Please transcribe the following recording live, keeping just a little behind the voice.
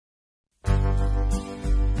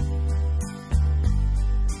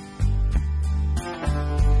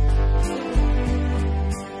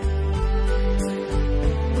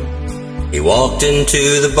walked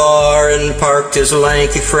into the bar and parked his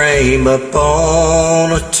lanky frame up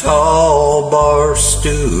on a tall bar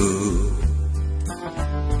stool.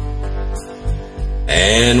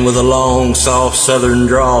 And with a long, soft southern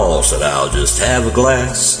drawl said, "I'll just have a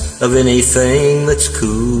glass of anything that's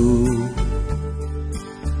cool."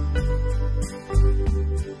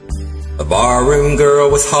 A barroom girl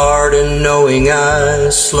with hard and knowing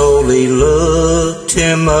eyes slowly looked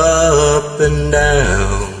him up and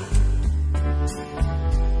down.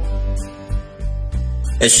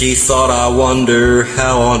 As she thought, "I wonder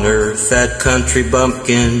how on earth that country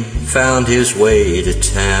bumpkin found his way to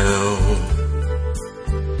town."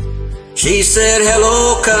 She said,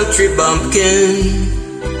 "Hello, country bumpkin.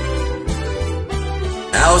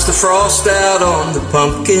 How's the frost out on the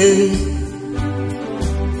pumpkin?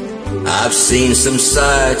 I've seen some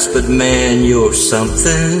sights, but man, you're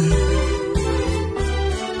something.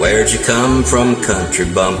 Where'd you come from, country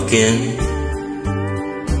bumpkin?"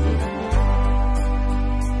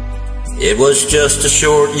 It was just a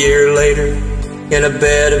short year later, in a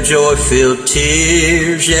bed of joy-filled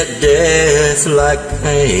tears, yet death-like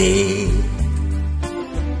pain.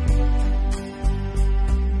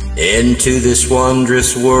 Into this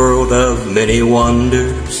wondrous world of many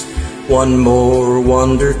wonders, one more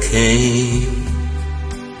wonder came.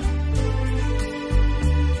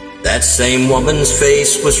 That same woman's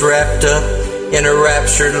face was wrapped up in a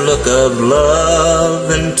raptured look of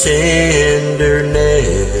love and tenderness,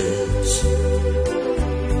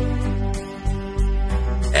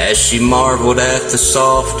 as she marveled at the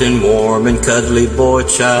soft and warm and cuddly boy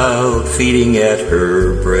child feeding at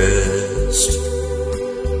her breast.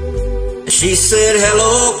 She said,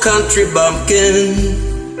 "Hello, country bumpkin.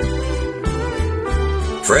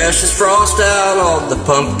 Fresh as frost out on the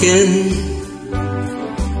pumpkin.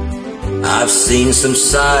 I've seen some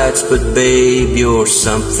sights, but babe, you're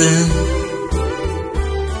something.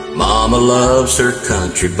 Mama loves her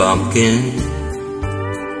country bumpkin."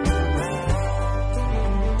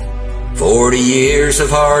 40 years of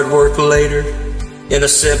hard work later, in a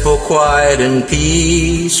simple, quiet, and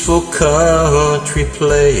peaceful country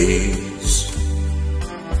place,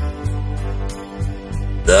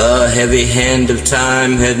 the heavy hand of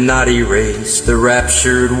time had not erased the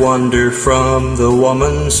raptured wonder from the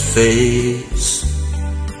woman's face.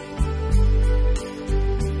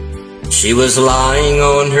 She was lying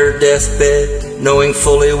on her deathbed, knowing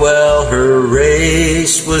fully well her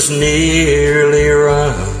race was nearly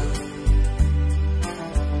run.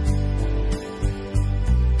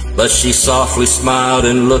 But she softly smiled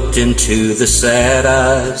and looked into the sad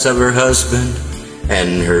eyes of her husband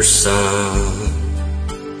and her son.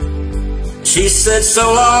 She said,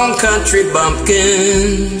 "So long, country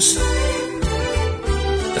bumpkins.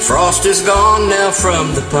 The frost is gone now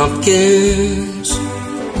from the pumpkins.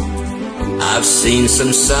 I've seen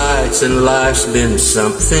some sights and life's been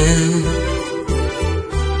something.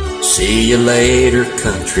 See you later,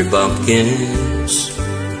 country bumpkins."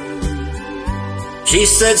 She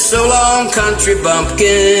said, "So long, country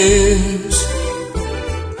bumpkins.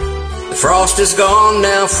 The frost is gone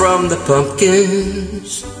now from the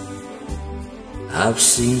pumpkins. I've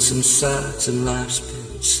seen some sights and life's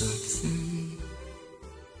been some."